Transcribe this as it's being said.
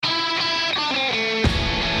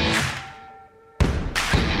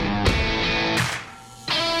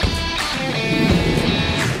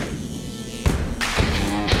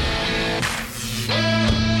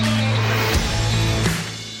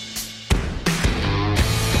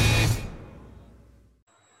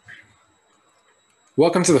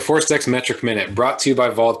Welcome to the ForceDex Metric Minute, brought to you by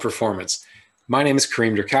Vault Performance. My name is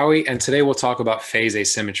Kareem Durkawi, and today we'll talk about phase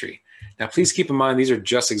asymmetry. Now, please keep in mind these are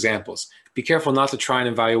just examples. Be careful not to try and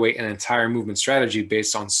evaluate an entire movement strategy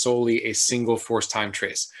based on solely a single force time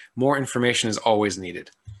trace. More information is always needed.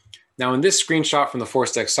 Now, in this screenshot from the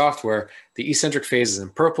ForceDex software, the eccentric phase is in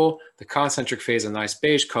purple, the concentric phase a nice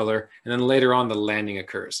beige color, and then later on the landing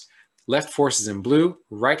occurs. Left force is in blue,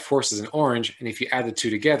 right force is in orange, and if you add the two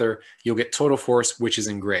together, you'll get total force, which is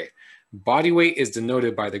in gray. Body weight is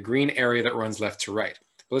denoted by the green area that runs left to right.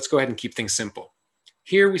 But let's go ahead and keep things simple.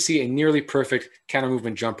 Here we see a nearly perfect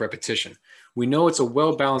counter-movement jump repetition. We know it's a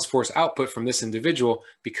well-balanced force output from this individual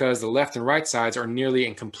because the left and right sides are nearly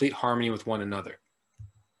in complete harmony with one another.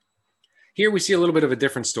 Here we see a little bit of a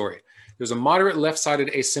different story. There's a moderate left-sided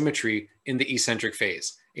asymmetry in the eccentric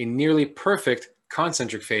phase, a nearly perfect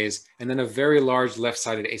concentric phase, and then a very large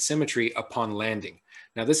left-sided asymmetry upon landing.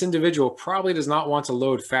 Now, this individual probably does not want to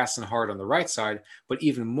load fast and hard on the right side, but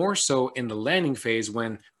even more so in the landing phase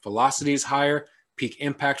when velocity is higher, peak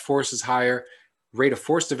impact force is higher, rate of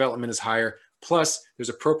force development is higher, plus there's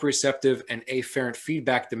a proprioceptive and afferent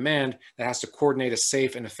feedback demand that has to coordinate a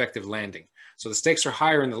safe and effective landing. So the stakes are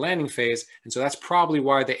higher in the landing phase, and so that's probably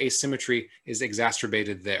why the asymmetry is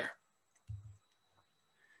exacerbated there.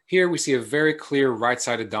 Here we see a very clear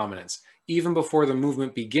right-sided dominance. Even before the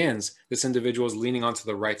movement begins, this individual is leaning onto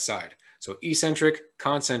the right side. So eccentric,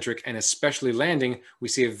 concentric, and especially landing, we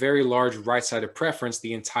see a very large right-sided preference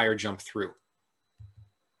the entire jump through.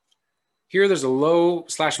 Here there's a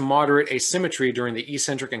low/moderate asymmetry during the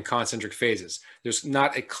eccentric and concentric phases. There's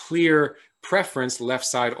not a clear preference left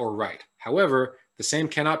side or right. However, the same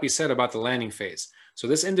cannot be said about the landing phase. So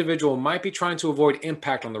this individual might be trying to avoid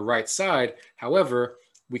impact on the right side. However,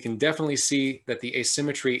 we can definitely see that the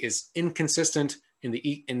asymmetry is inconsistent in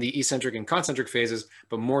the eccentric and concentric phases,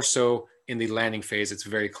 but more so in the landing phase. It's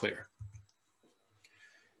very clear.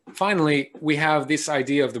 Finally, we have this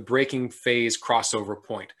idea of the braking phase crossover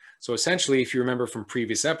point. So essentially, if you remember from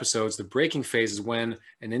previous episodes, the braking phase is when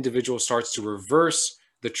an individual starts to reverse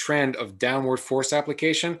the trend of downward force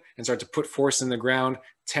application and start to put force in the ground,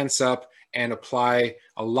 tense up, and apply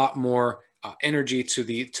a lot more energy to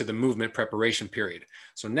the movement preparation period.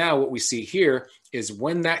 So now what we see here is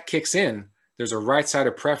when that kicks in, there's a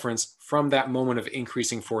right-sided preference from that moment of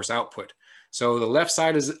increasing force output. So the left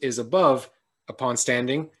side is above upon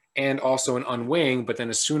standing and also an unweighing, but then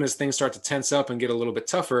as soon as things start to tense up and get a little bit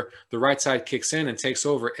tougher, the right side kicks in and takes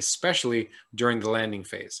over, especially during the landing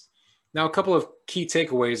phase. Now, a couple of key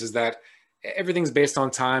takeaways is that everything's based on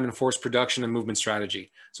time and force production and movement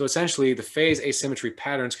strategy. So essentially, the phase asymmetry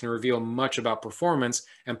patterns can reveal much about performance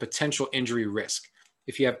and potential injury risk.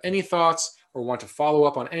 If you have any thoughts or want to follow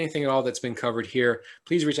up on anything at all that's been covered here,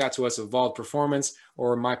 please reach out to us at Vault Performance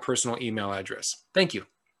or my personal email address. Thank you.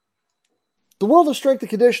 The world of strength and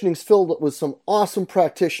conditioning is filled with some awesome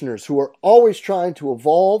practitioners who are always trying to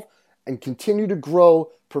evolve and continue to grow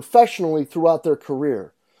professionally throughout their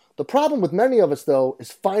career. The problem with many of us, though,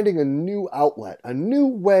 is finding a new outlet, a new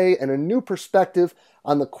way, and a new perspective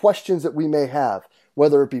on the questions that we may have,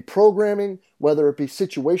 whether it be programming, whether it be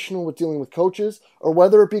situational with dealing with coaches, or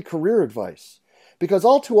whether it be career advice. Because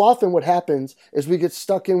all too often what happens is we get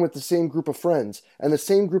stuck in with the same group of friends and the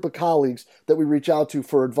same group of colleagues that we reach out to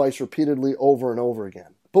for advice repeatedly over and over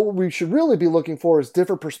again. But what we should really be looking for is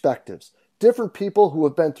different perspectives. Different people who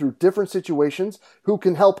have been through different situations who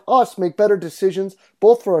can help us make better decisions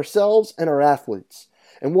both for ourselves and our athletes.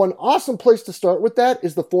 And one awesome place to start with that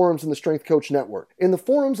is the forums in the Strength Coach Network. In the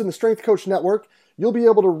forums in the Strength Coach Network, you'll be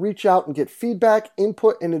able to reach out and get feedback,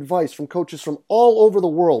 input, and advice from coaches from all over the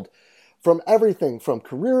world, from everything from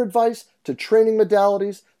career advice to training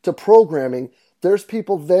modalities to programming. There's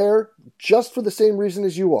people there just for the same reason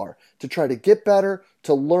as you are, to try to get better,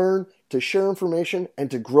 to learn, to share information, and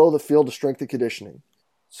to grow the field of strength and conditioning.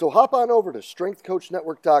 So hop on over to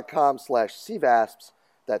strengthcoachnetwork.com/CVASPS.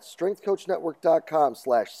 That's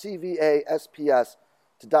strengthcoachnetwork.com/CVASPS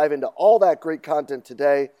to dive into all that great content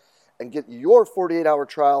today and get your 48-hour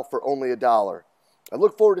trial for only $1. I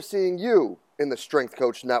look forward to seeing you in the Strength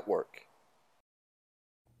Coach Network.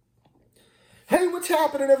 Hey, what's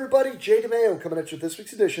happening, everybody? Jay DeMayo coming at you with this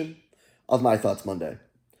week's edition of My Thoughts Monday.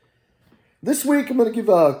 This week, I'm going to give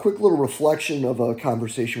a quick little reflection of a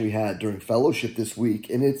conversation we had during fellowship this week,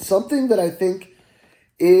 and it's something that I think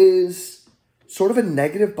is sort of a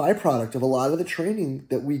negative byproduct of a lot of the training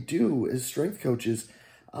that we do as strength coaches,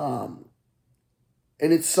 and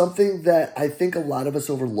it's something that I think a lot of us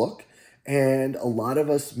overlook, and a lot of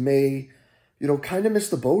us may, kind of miss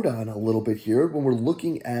the boat on a little bit here when we're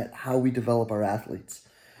looking at how we develop our athletes.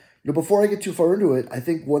 Before I get too far into it, I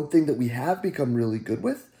think one thing that we have become really good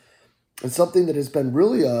with, and something that has been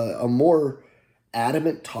really a more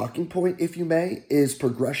adamant talking point, if you may, is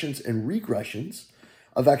progressions and regressions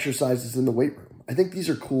of exercises in the weight room. I think these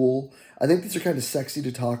are cool. I think these are kind of sexy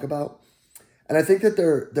to talk about. And I think that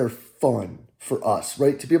they're fun for us,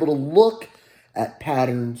 right? To be able to look at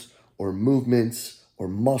patterns or movements or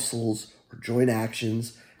muscles or joint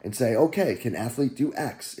actions and say, okay, can athlete do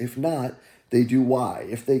X? If not, they do Y.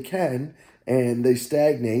 If they can and they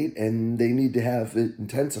stagnate and they need to have it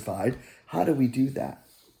intensified, how do we do that?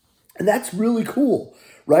 And that's really cool,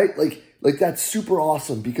 right? Like that's super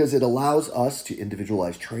awesome because it allows us to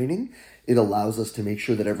individualize training. It allows us to make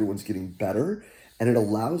sure that everyone's getting better. And it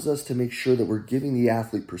allows us to make sure that we're giving the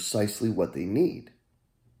athlete precisely what they need.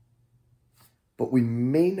 But we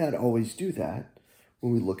may not always do that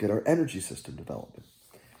when we look at our energy system development.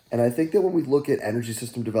 And I think that when we look at energy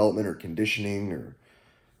system development or conditioning or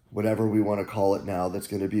whatever we want to call it now, that's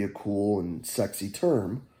going to be a cool and sexy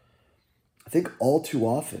term, I think all too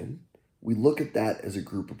often we look at that as a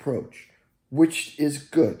group approach, which is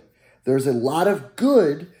good. There's a lot of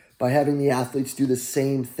good by having the athletes do the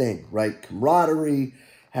same thing, right? Camaraderie,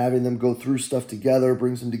 having them go through stuff together,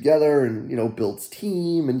 brings them together and, builds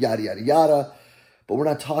team and yada, yada, yada. But we're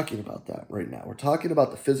not talking about that right now. We're talking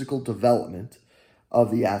about the physical development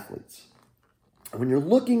of the athletes. And when you're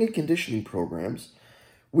looking at conditioning programs,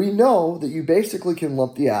 we know that you basically can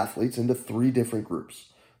lump the athletes into 3 different groups.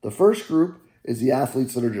 The first group is the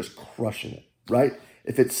athletes that are just crushing it, right?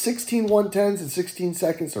 If it's 16 110s in 16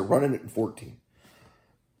 seconds, they're running it in 14.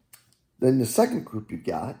 Then the second group you're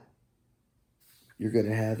going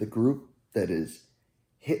to have the group that is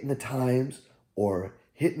hitting the times or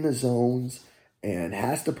hitting the zones and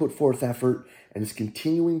has to put forth effort and is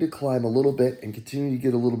continuing to climb a little bit and continuing to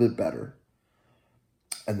get a little bit better.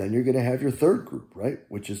 And then you're going to have your third group, right?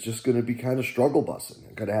 Which is just going to be kind of struggle bussing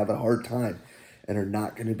and going to have a hard time and are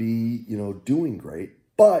not going to be, doing great.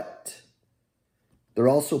 But they're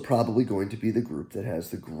also probably going to be the group that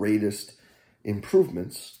has the greatest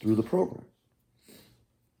improvements through the program.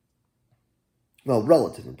 Well,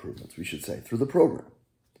 relative improvements, we should say, through the program.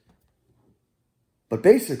 But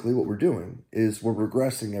basically what we're doing is we're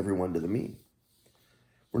regressing everyone to the mean.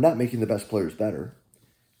 We're not making the best players better.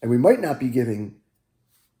 And we might not be giving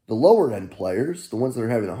the lower end players, the ones that are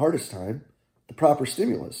having the hardest time, the proper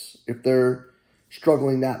stimulus if they're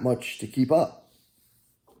struggling that much to keep up.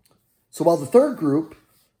 So while the third group,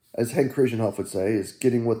 as Henk Kraaijenhof would say, is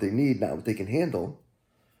getting what they need, not what they can handle,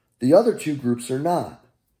 the other 2 groups are not.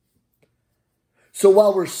 So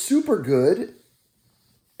while we're super good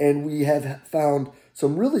and we have found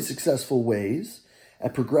some really successful ways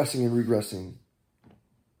at progressing and regressing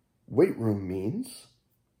weight room means,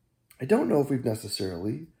 I don't know if we've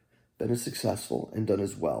necessarily been as successful and done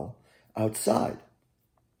as well outside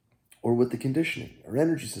or with the conditioning or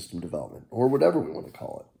energy system development or whatever we want to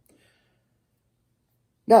call it.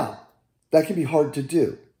 Now, that can be hard to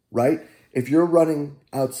do, right? If you're running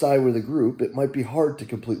outside with a group, it might be hard to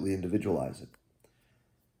completely individualize it.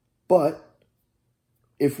 But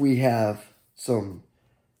if we have some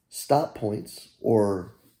stop points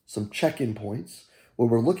or some check-in points where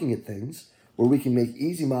we're looking at things, where we can make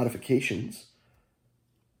easy modifications,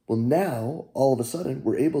 well, now, all of a sudden,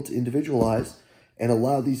 we're able to individualize and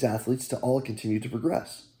allow these athletes to all continue to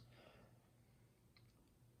progress.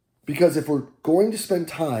 Because if we're going to spend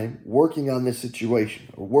time working on this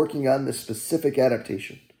situation or working on this specific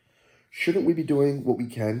adaptation, shouldn't we be doing what we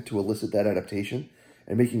can to elicit that adaptation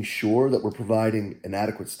and making sure that we're providing an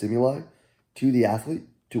adequate stimuli to the athlete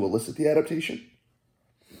to elicit the adaptation?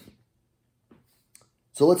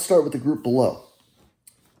 So let's start with the group below.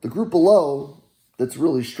 The group below that's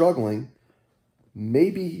really struggling,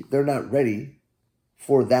 maybe they're not ready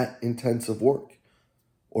for that intensive work.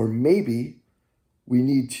 Or maybe we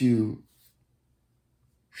need to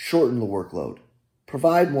shorten the workload,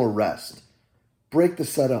 provide more rest, break the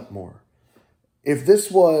setup more. If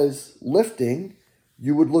this was lifting,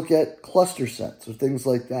 you would look at cluster sets or things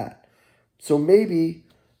like that. So maybe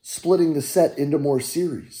splitting the set into more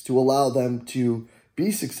series to allow them to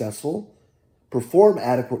be successful, perform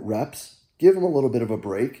adequate reps, give them a little bit of a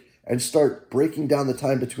break, and start breaking down the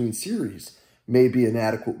time between series may be an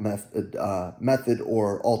adequate method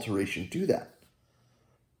or alteration to that.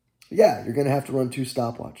 Yeah, you're going to have to run 2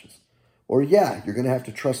 stopwatches. Or yeah, you're going to have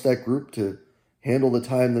to trust that group to handle the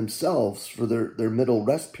time themselves for their middle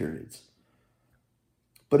rest periods.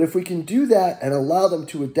 But if we can do that and allow them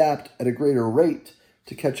to adapt at a greater rate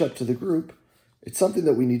to catch up to the group, it's something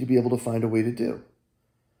that we need to be able to find a way to do.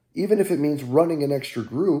 Even if it means running an extra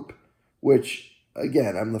group, which,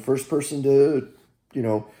 again, I'm the first person to,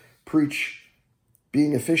 preach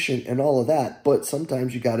being efficient and all of that, but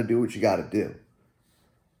sometimes you got to do what you got to do.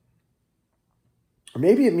 Or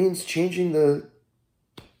maybe it means changing the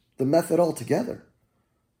method altogether.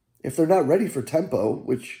 If they're not ready for tempo,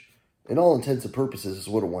 which in all intents and purposes is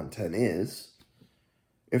what a 110 is,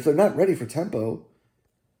 if they're not ready for tempo,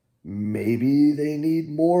 maybe they need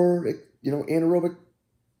more, anaerobic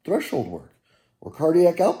threshold work or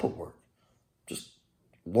cardiac output work. Just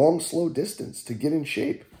long, slow distance to get in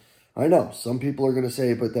shape. I know some people are going to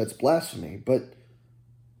say, but that's blasphemy. But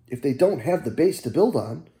if they don't have the base to build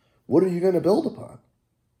on, what are you going to build upon?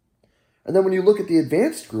 And then when you look at the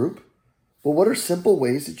advanced group, well, what are simple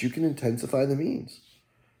ways that you can intensify the means?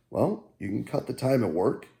 Well, you can cut the time at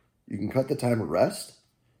work. You can cut the time at rest.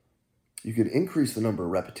 You can increase the number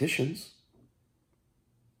of repetitions.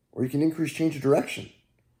 Or you can increase change of direction.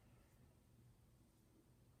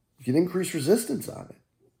 You can increase resistance on it.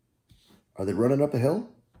 Are they running up a hill?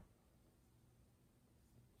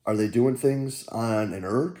 Are they doing things on an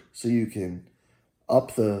erg so you can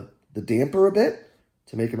up the damper a bit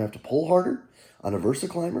to make them have to pull harder? On a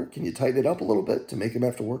VersaClimber, can you tighten it up a little bit to make them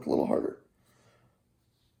have to work a little harder?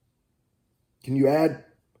 Can you add,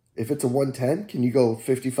 if it's a 110, can you go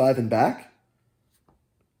 55 and back?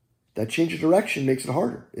 That change of direction makes it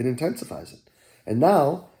harder. It intensifies it. And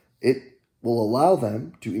now it will allow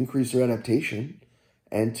them to increase their adaptation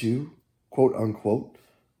and to, quote unquote,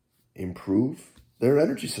 improve their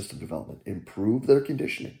energy system development, improve their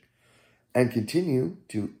conditioning, and continue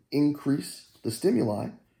to increase the stimuli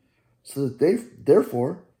so that they,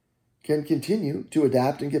 therefore, can continue to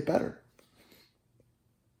adapt and get better.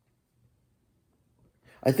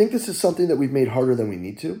 I think this is something that we've made harder than we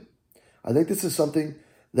need to. I think this is something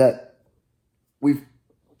that we've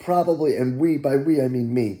probably, and by we, I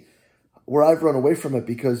mean me, where I've run away from it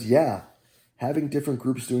because, having different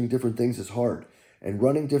groups doing different things is hard. And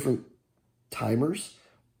running different timers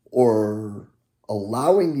or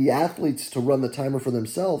allowing the athletes to run the timer for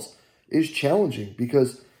themselves is challenging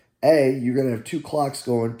because, you're going to have two clocks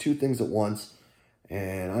going, two things at once,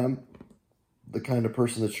 and I'm the kind of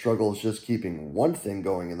person that struggles just keeping one thing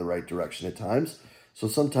going in the right direction at times. So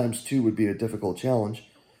sometimes two would be a difficult challenge.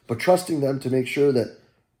 But trusting them to make sure that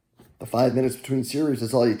the 5 minutes between series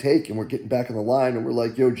is all you take and we're getting back on the line and we're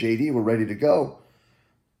like, yo, JD, we're ready to go.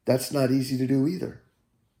 That's not easy to do either.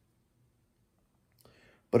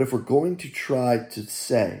 But if we're going to try to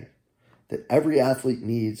say that every athlete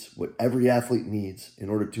needs what every athlete needs in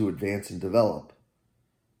order to advance and develop,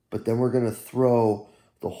 but then we're going to throw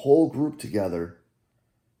the whole group together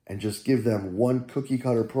and just give them one cookie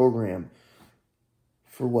cutter program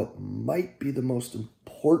for what might be the most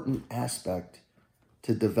important aspect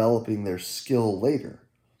to developing their skill later.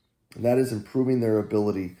 And that is improving their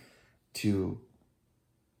ability to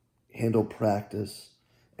handle practice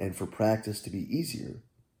and for practice to be easier,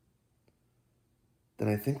 then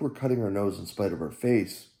I think we're cutting our nose in spite of our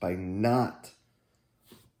face by not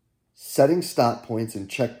setting stop points and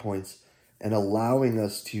checkpoints and allowing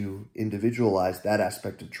us to individualize that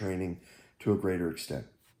aspect of training to a greater extent.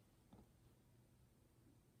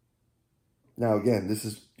 Now, again, this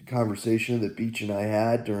is a conversation that Beach and I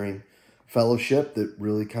had during fellowship that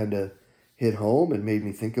really kind of hit home and made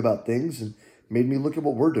me think about things and made me look at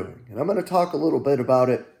what we're doing. And I'm going to talk a little bit about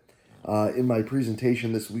it in my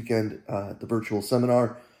presentation this weekend at the virtual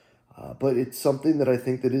seminar. But it's something that I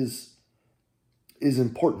think that is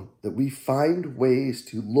important, that we find ways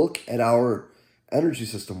to look at our energy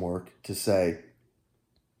system work to say,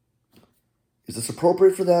 is this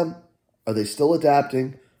appropriate for them? Are they still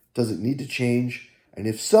adapting? Does it need to change? And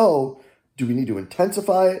if so, do we need to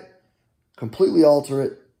intensify it, completely alter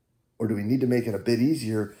it, or do we need to make it a bit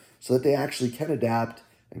easier so that they actually can adapt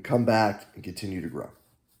and come back and continue to grow?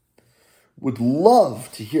 Would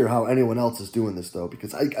love to hear how anyone else is doing this, though,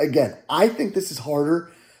 because, I think this is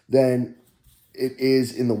harder than it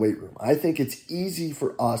is in the weight room. I think it's easy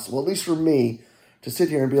for us, well, at least for me, to sit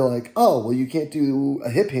here and be like, oh, well, you can't do a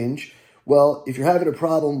hip hinge. Well, if you're having a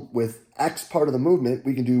problem with X part of the movement,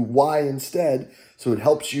 we can do Y instead, so it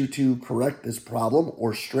helps you to correct this problem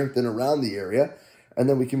or strengthen around the area, and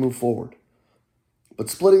then we can move forward. But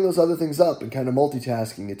splitting those other things up and kind of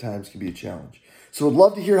multitasking at times can be a challenge. So I'd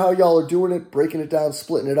love to hear how y'all are doing it, breaking it down,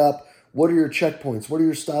 splitting it up. What are your checkpoints? What are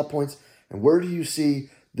your stop points? And where do you see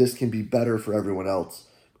this can be better for everyone else?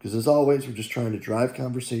 Because as always, we're just trying to drive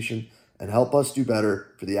conversation and help us do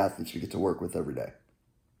better for the athletes we get to work with every day.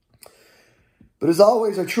 But as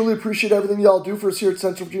always, I truly appreciate everything y'all do for us here at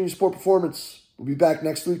Central Virginia Sport Performance. We'll be back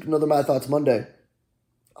next week with another My Thoughts Monday.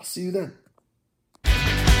 I'll see you then.